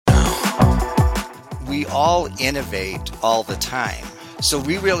we all innovate all the time. So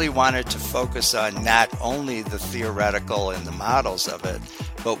we really wanted to focus on not only the theoretical and the models of it,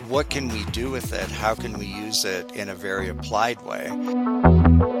 but what can we do with it? How can we use it in a very applied way?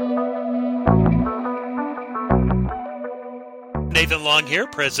 Nathan Long here,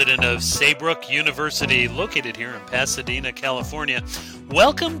 president of Saybrook University, located here in Pasadena, California.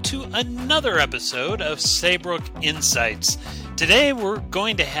 Welcome to another episode of Saybrook Insights. Today we're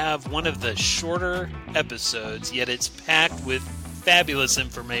going to have one of the shorter episodes, yet it's packed with fabulous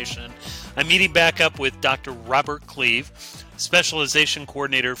information. I'm meeting back up with Dr. Robert Cleve, Specialization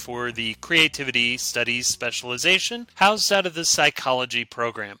Coordinator for the Creativity Studies Specialization, housed out of the Psychology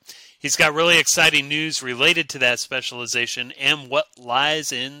program. He's got really exciting news related to that specialization and what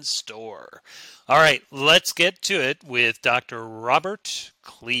lies in store. All right, let's get to it with Dr. Robert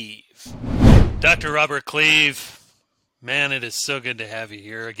Cleve. Dr. Robert Cleve, man, it is so good to have you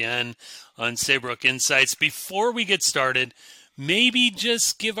here again on Saybrook Insights. Before we get started, maybe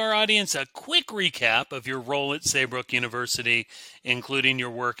just give our audience a quick recap of your role at Saybrook University, including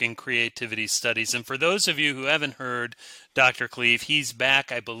your work in creativity studies. And for those of you who haven't heard Dr. Cleve, he's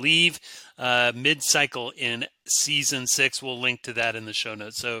back, I believe, mid-cycle in Season 6. We'll link to that in the show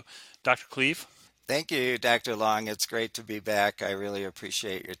notes. So, Dr. Cleve? Thank you, Dr. Long. It's great to be back. I really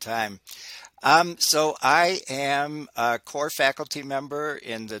appreciate your time. So I am a core faculty member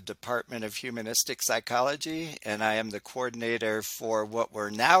in the Department of Humanistic Psychology, and I am the coordinator for what we're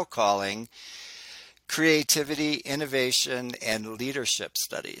now calling Creativity, Innovation, and Leadership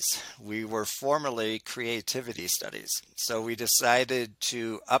Studies. We were formerly Creativity Studies, so we decided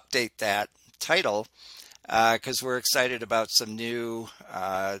to update that title because we're excited about some new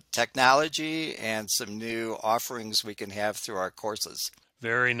technology and some new offerings we can have through our courses.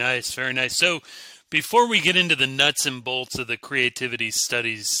 Very nice, very nice. So before we get into the nuts and bolts of the Creativity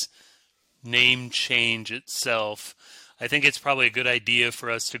Studies name change itself, I think it's probably a good idea for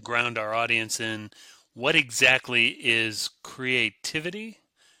us to ground our audience in what exactly is creativity,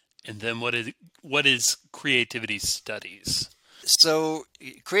 and then what is Creativity Studies? So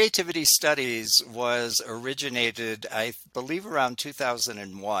Creativity Studies was originated, I believe, around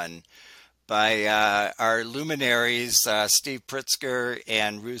 2001 by our luminaries, Steve Pritzker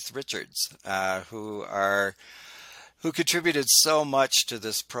and Ruth Richards, who contributed so much to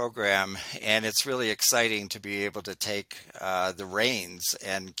this program, and it's really exciting to be able to take the reins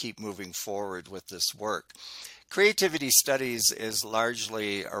and keep moving forward with this work. Creativity Studies is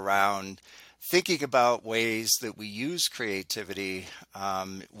largely around thinking about ways that we use creativity,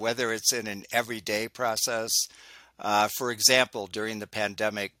 whether it's in an everyday process. For example, during the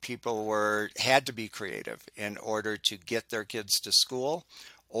pandemic, people had to be creative in order to get their kids to school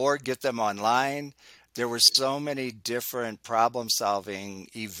or get them online. There were so many different problem-solving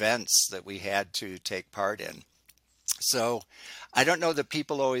events that we had to take part in. So I don't know that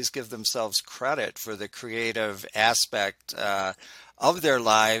people always give themselves credit for the creative aspect of their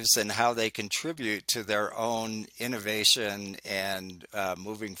lives and how they contribute to their own innovation and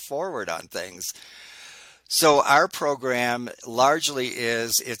moving forward on things. So our program largely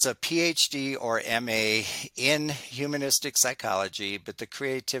it's a Ph.D. or MA in humanistic psychology, but the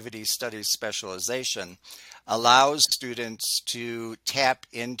Creativity Studies specialization allows students to tap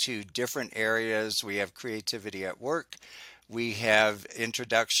into different areas. We have creativity at work. We have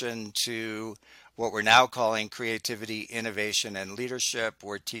introduction to what we're now calling creativity, innovation, and leadership.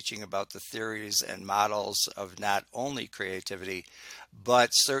 We're teaching about the theories and models of not only creativity, but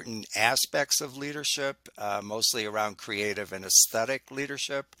certain aspects of leadership, mostly around creative and aesthetic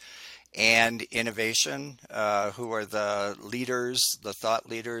leadership, and innovation, who are the leaders, the thought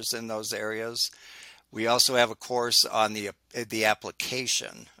leaders in those areas. We also have a course on the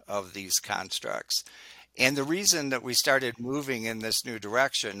application of these constructs. And the reason that we started moving in this new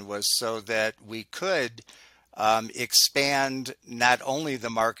direction was so that we could expand not only the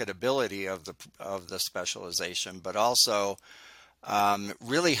marketability of the specialization, but also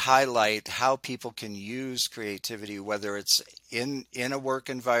really highlight how people can use creativity, whether it's in a work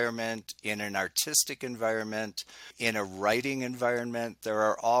environment, in an artistic environment, in a writing environment. There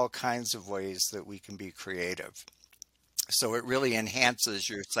are all kinds of ways that we can be creative. So it really enhances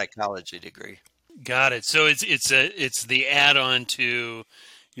your psychology degree. Got it. So it's the add-on to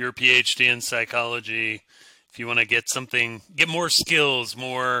your PhD in psychology. If you want to get more skills,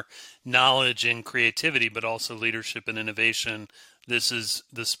 more knowledge in creativity, but also leadership and innovation, this is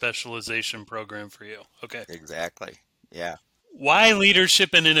the specialization program for you. Okay. Exactly. Yeah. Why leadership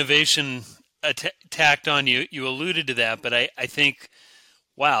and innovation tacked on? You alluded to that, but I think,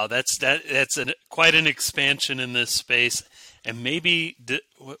 wow, that's quite an expansion in this space. And maybe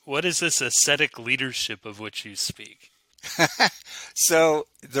what is this ascetic leadership of which you speak? So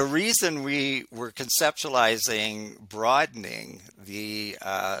the reason we were conceptualizing broadening the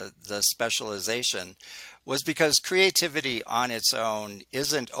specialization was because creativity on its own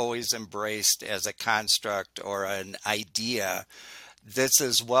isn't always embraced as a construct or an idea that's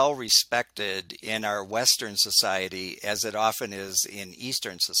as well respected in our Western society as it often is in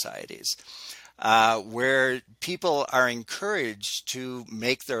Eastern societies, where people are encouraged to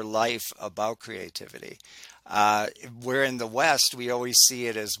make their life about creativity. Where in the West, we always see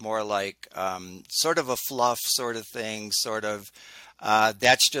it as more like sort of a fluff sort of thing, sort of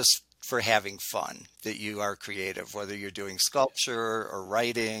that's just for having fun, that you are creative, whether you're doing sculpture or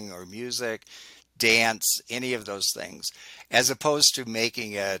writing or music, dance, any of those things, as opposed to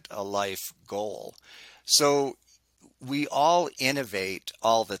making it a life goal. So we all innovate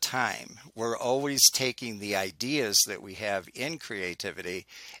all the time. We're always taking the ideas that we have in creativity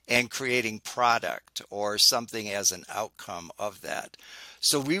and creating product or something as an outcome of that.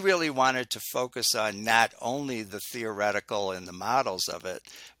 So we really wanted to focus on not only the theoretical and the models of it,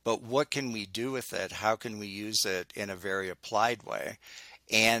 but what can we do with it? How can we use it in a very applied way?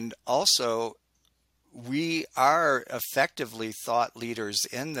 And also, we are effectively thought leaders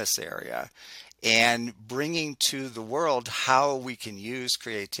in this area and bringing to the world how we can use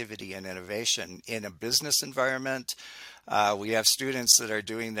creativity and innovation in a business environment. We have students that are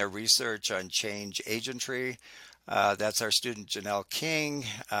doing their research on change agentry. That's our student Janelle King.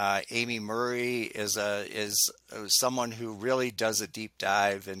 Amy Murray is someone who really does a deep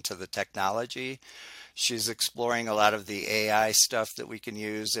dive into the technology. She's exploring a lot of the AI stuff that we can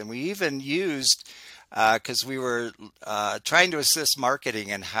use, and we even used because we were trying to assist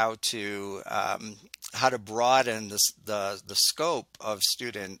marketing and how to broaden the scope of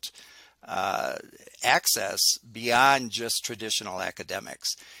student access beyond just traditional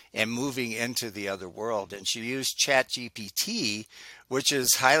academics and moving into the other world. And she used ChatGPT, which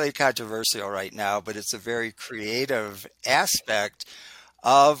is highly controversial right now, but it's a very creative aspect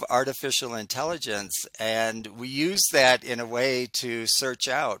of artificial intelligence. And we use that in a way to search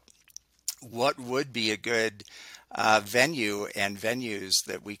out what would be a good venue and venues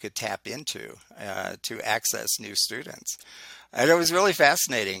that we could tap into to access new students. And it was really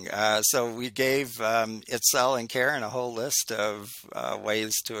fascinating. So we gave Itzel and Karen a whole list of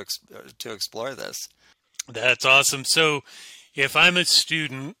ways to explore this. That's awesome. So, if I'm a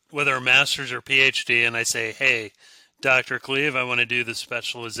student, whether a master's or PhD, and I say, "Hey, Dr. Cleve, I want to do the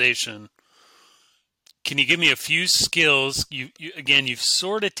specialization," can you give me a few skills? Again, you've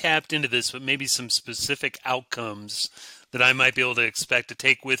sort of tapped into this, but maybe some specific outcomes that I might be able to expect to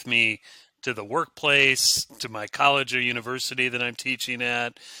take with me to the workplace, to my college or university that I'm teaching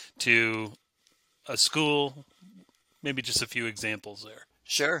at, to a school. Maybe just a few examples there.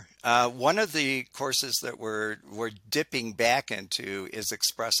 Sure. One of the courses that we're dipping back into is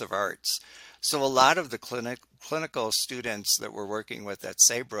expressive arts. So a lot of the clinical students that we're working with at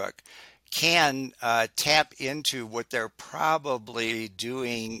Saybrook can tap into what they're probably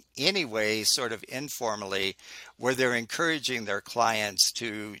doing anyway, sort of informally, where they're encouraging their clients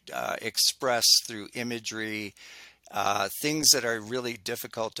to express through imagery things that are really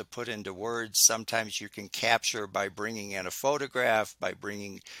difficult to put into words. Sometimes you can capture by bringing in a photograph, by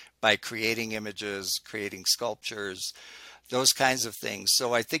creating images, creating sculptures, those kinds of things.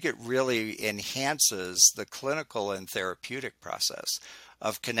 So I think it really enhances the clinical and therapeutic process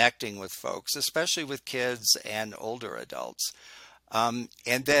of connecting with folks, especially with kids and older adults. And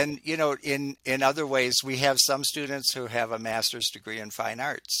then, in other ways, we have some students who have a master's degree in fine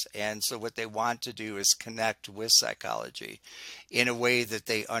arts. And so what they want to do is connect with psychology in a way that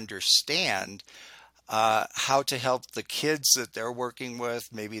they understand how to help the kids that they're working with,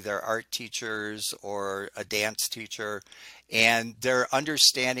 maybe their art teachers or a dance teacher, and they're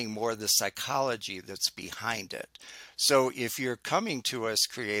understanding more the psychology that's behind it. So if you're coming to us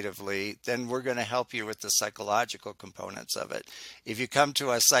creatively, then we're going to help you with the psychological components of it. If you come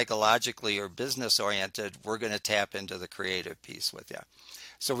to us psychologically or business oriented, we're going to tap into the creative piece with you.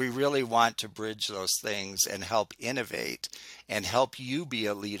 So we really want to bridge those things and help innovate and help you be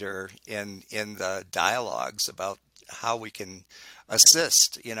a leader in the dialogues about how we can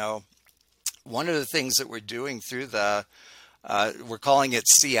assist. One of the things that we're doing through we're calling it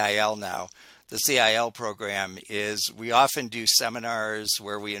CIL now. The CIL program is we often do seminars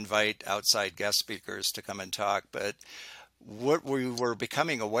where we invite outside guest speakers to come and talk, but what we were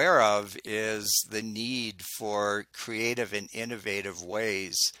becoming aware of is the need for creative and innovative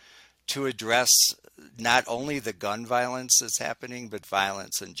ways to address not only the gun violence that's happening, but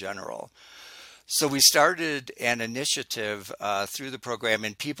violence in general. So we started an initiative through the program,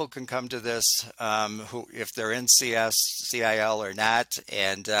 and people can come to this who, if they're in CS, CIL or not,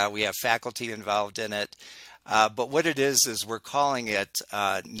 and we have faculty involved in it. But what it is we're calling it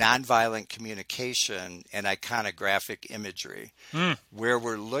nonviolent communication and iconographic imagery, Hmm. where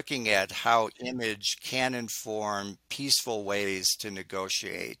we're looking at how image can inform peaceful ways to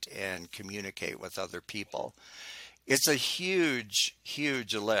negotiate and communicate with other people. It's a huge,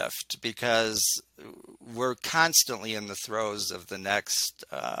 huge lift because we're constantly in the throes of the next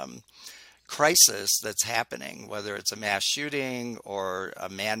crisis that's happening, whether it's a mass shooting or a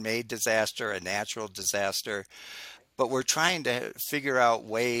man made disaster, a natural disaster. But we're trying to figure out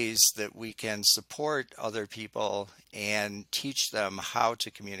ways that we can support other people and teach them how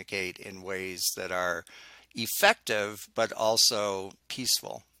to communicate in ways that are effective, but also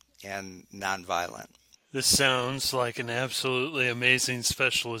peaceful and nonviolent. This sounds like an absolutely amazing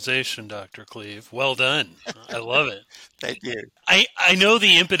specialization, Dr. Cleve. Well done. I love it. Thank you. I know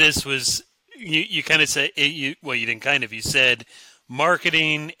the impetus was you kind of said you didn't kind of you said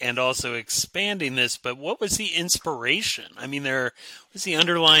marketing and also expanding this, but what was the inspiration? I mean, there was the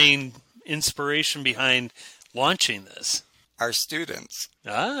underlying inspiration behind launching this. Our students.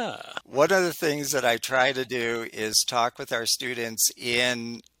 Ah, One of the things that I try to do is talk with our students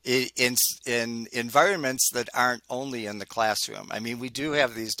in environments that aren't only in the classroom. I mean, we do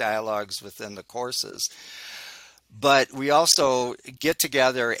have these dialogues within the courses, but we also get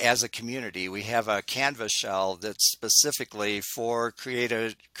together as a community. We have a Canvas shell that's specifically for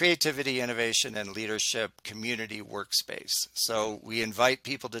creativity, innovation, and leadership community workspace. So we invite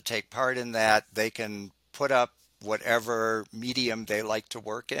people to take part in that. They can put up whatever medium they like to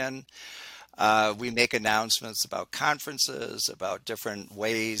work in. We make announcements about conferences, about different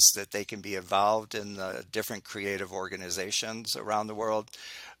ways that they can be involved in the different creative organizations around the world.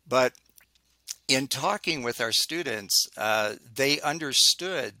 But in talking with our students, they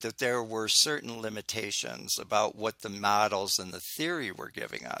understood that there were certain limitations about what the models and the theory were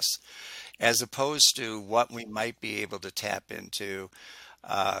giving us, as opposed to what we might be able to tap into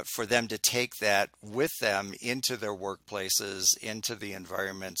for them to take that with them into their workplaces, into the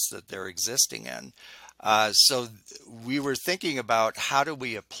environments that they're existing in. So we were thinking about how do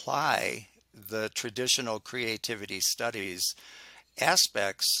we apply the traditional creativity studies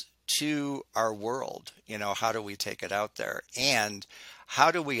aspects to our world. How do we take it out there? And how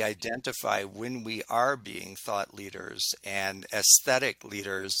do we identify when we are being thought leaders and aesthetic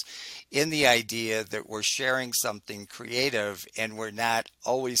leaders in the idea that we're sharing something creative and we're not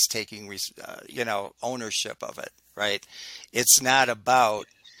always taking, ownership of it, right? It's not about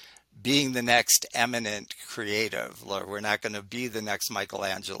being the next eminent creative. We're not going to be the next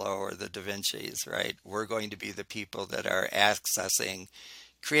Michelangelo or the Da Vinci's, right? We're going to be the people that are accessing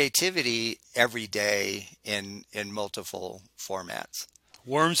creativity every day in multiple formats.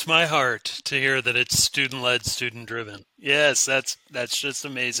 warms my heart to hear that it's student led, student driven. Yes, that's just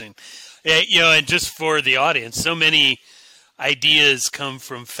amazing. Yeah, and just for the audience, so many ideas come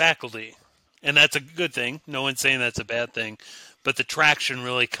from faculty, and that's a good thing. No one's saying that's a bad thing, but the traction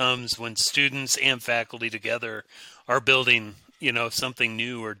really comes when students and faculty together are building, something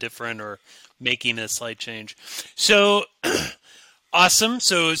new or different or making a slight change. So awesome.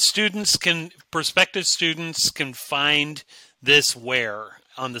 So prospective students can find this where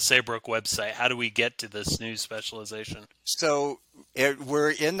on the Saybrook website? How do we get to this new specialization? So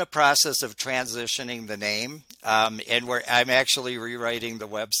we're in the process of transitioning the name, and I'm actually rewriting the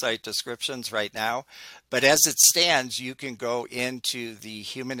website descriptions right now. But as it stands, you can go into the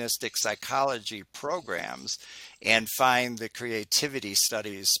humanistic psychology programs and find the creativity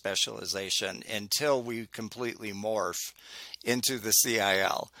studies specialization until we completely morph into the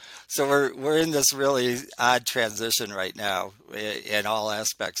CIL. So we're in this really odd transition right now in all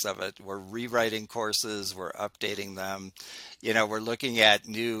aspects of it. We're rewriting courses, we're updating them. We're looking at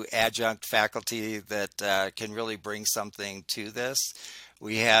new adjunct faculty that can really bring something to this.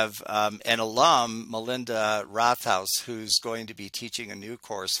 We have an alum, Melinda Rothaus, who's going to be teaching a new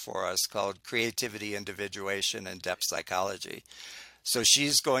course for us called Creativity, Individuation, and Depth Psychology. So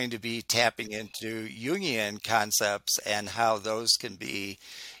she's going to be tapping into Jungian concepts and how those can be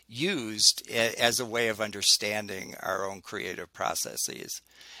used as a way of understanding our own creative processes.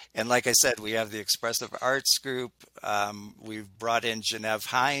 And like I said, we have the Expressive Arts group. We've brought in Genevieve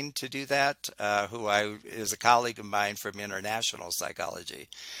Hine to do that, who is a colleague of mine from international psychology.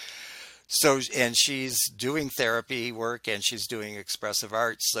 So, and she's doing therapy work and she's doing expressive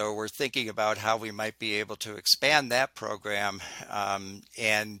arts. So we're thinking about how we might be able to expand that program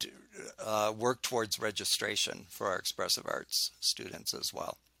and work towards registration for our expressive arts students as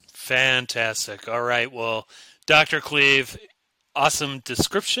well. Fantastic. All right. Well, Dr. Cleve, awesome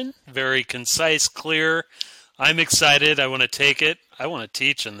description. Very concise, clear. I'm excited. I want to take it. I want to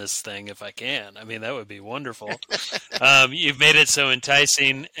teach in this thing if I can. I mean, that would be wonderful. You've made it so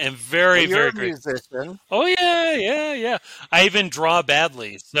enticing and Well, very, you're very a great. musician. Oh, yeah, yeah, yeah. I even draw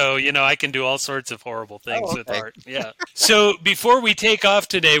badly. So, I can do all sorts of horrible things Oh, with okay. art. Yeah. So, before we take off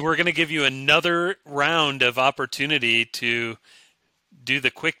today, we're going to give you another round of opportunity to do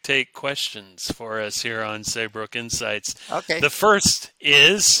the quick take questions for us here on Saybrook Insights. Okay. The first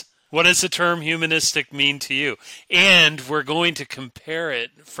is, what does the term humanistic mean to you? And we're going to compare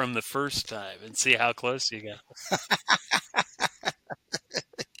it from the first time and see how close you got.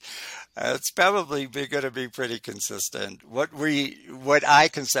 It's probably going to be pretty consistent. What I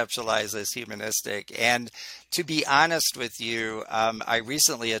conceptualize as humanistic, and to be honest with you, I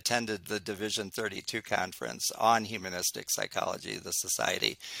recently attended the Division 32 conference on humanistic psychology, the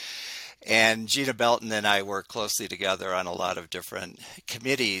society, and Gina Belton and I work closely together on a lot of different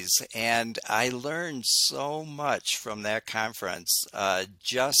committees, and I learned so much from that conference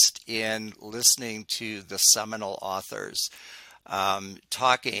just in listening to the seminal authors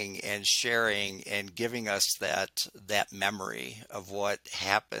talking and sharing and giving us that memory of what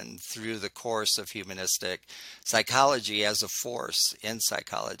happened through the course of humanistic psychology as a force in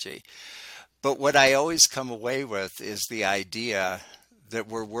psychology. But what I always come away with is the idea that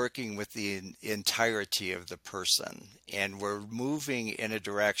we're working with the entirety of the person, and we're moving in a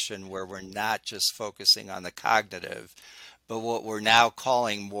direction where we're not just focusing on the cognitive, but what we're now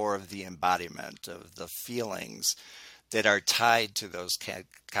calling more of the embodiment of the feelings that are tied to those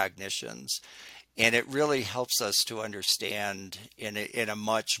cognitions. And it really helps us to understand in a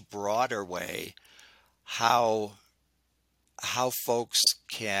much broader way how folks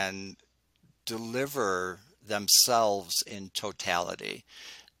can deliver themselves in totality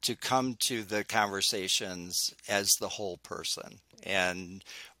to come to the conversations as the whole person. And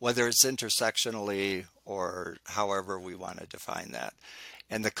whether it's intersectionally or however we want to define that.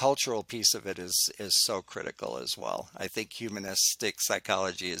 And the cultural piece of it is so critical as well. I think humanistic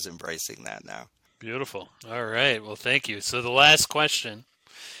psychology is embracing that now. Beautiful. All right. Well, thank you. So the last question,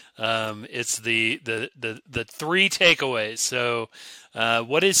 it's the three takeaways. So,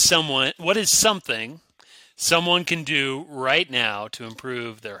 what is something someone can do right now to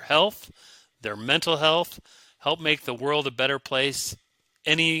improve their health, their mental health, help make the world a better place?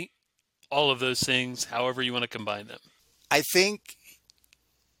 All of those things, however you want to combine them. I think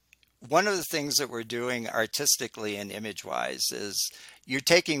one of the things that we're doing artistically and image-wise is you're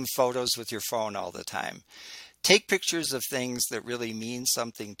taking photos with your phone all the time. Take pictures of things that really mean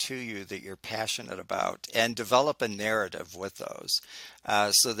something to you that you're passionate about and develop a narrative with those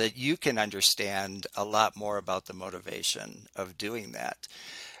so that you can understand a lot more about the motivation of doing that.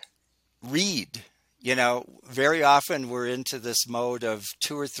 Read. Very often we're into this mode of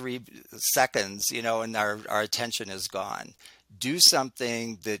 2 or 3 seconds, and our attention is gone. Do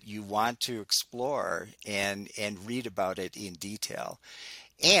something that you want to explore and read about it in detail.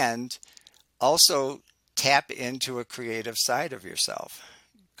 And also tap into a creative side of yourself.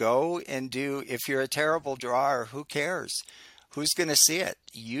 Go and if you're a terrible drawer, who cares? Who's going to see it?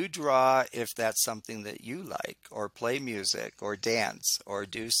 You draw if that's something that you like, or play music, or dance, or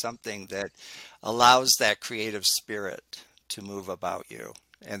do something that allows that creative spirit to move about you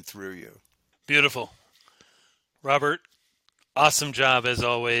and through you. Beautiful. Robert, awesome job as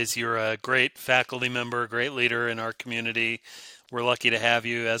always. You're a great faculty member, great leader in our community. We're lucky to have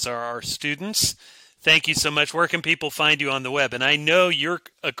you, as are our students. Thank you so much. Where can people find you on the web? And I know you're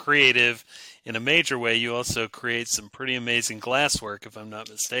a creative in a major way. You also create some pretty amazing glasswork, if I'm not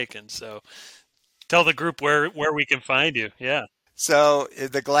mistaken. So tell the group where we can find you. Yeah. So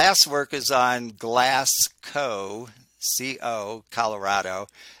the glasswork is on Glassco, C-O, Colorado.org.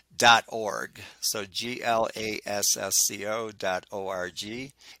 So GLASSCO.org.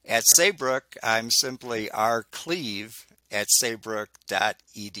 At Saybrook, I'm simply rcleve at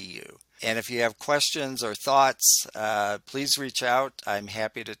saybrook.edu. And if you have questions or thoughts, please reach out. I'm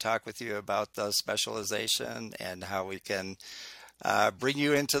happy to talk with you about the specialization and how we can bring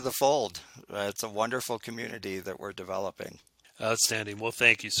you into the fold. It's a wonderful community that we're developing. Outstanding. Well,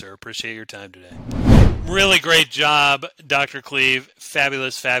 thank you, sir. Appreciate your time today. Really great job, Dr. Cleve.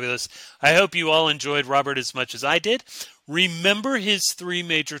 Fabulous, fabulous. I hope you all enjoyed Robert as much as I did. Remember his 3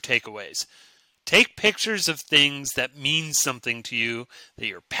 major takeaways. Take pictures of things that mean something to you, that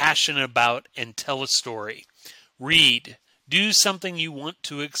you're passionate about, and tell a story. Read. Do something you want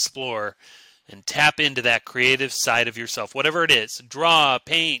to explore, and tap into that creative side of yourself, whatever it is. Draw,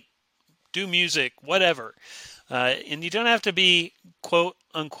 paint, do music, whatever. And you don't have to be quote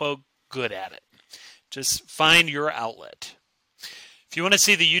unquote good at it. Just find your outlet. If you want to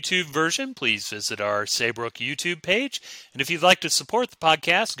see the YouTube version, please visit our Saybrook YouTube page. And if you'd like to support the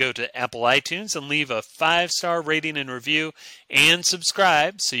podcast, go to Apple iTunes and leave a 5-star rating and review and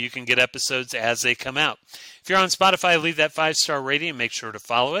subscribe so you can get episodes as they come out. If you're on Spotify, leave that 5-star rating and make sure to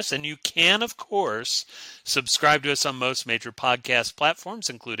follow us. And you can, of course, subscribe to us on most major podcast platforms,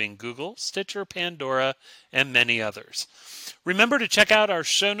 including Google, Stitcher, Pandora, and many others. Remember to check out our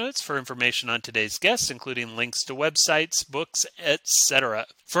show notes for information on today's guests, including links to websites, books, etc.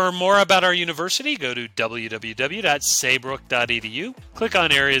 For more about our university, go to www.saybrook.edu, click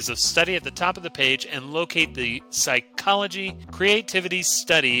on Areas of Study at the top of the page, and locate the Psychology Creativity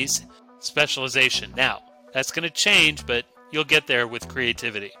Studies specialization. Now, that's going to change, but you'll get there with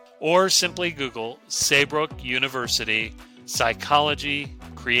creativity. Or simply Google Saybrook University Psychology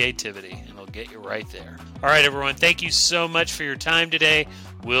Creativity, and it'll get you right there. All right, everyone, thank you so much for your time today.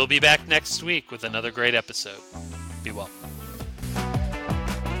 We'll be back next week with another great episode. Be well.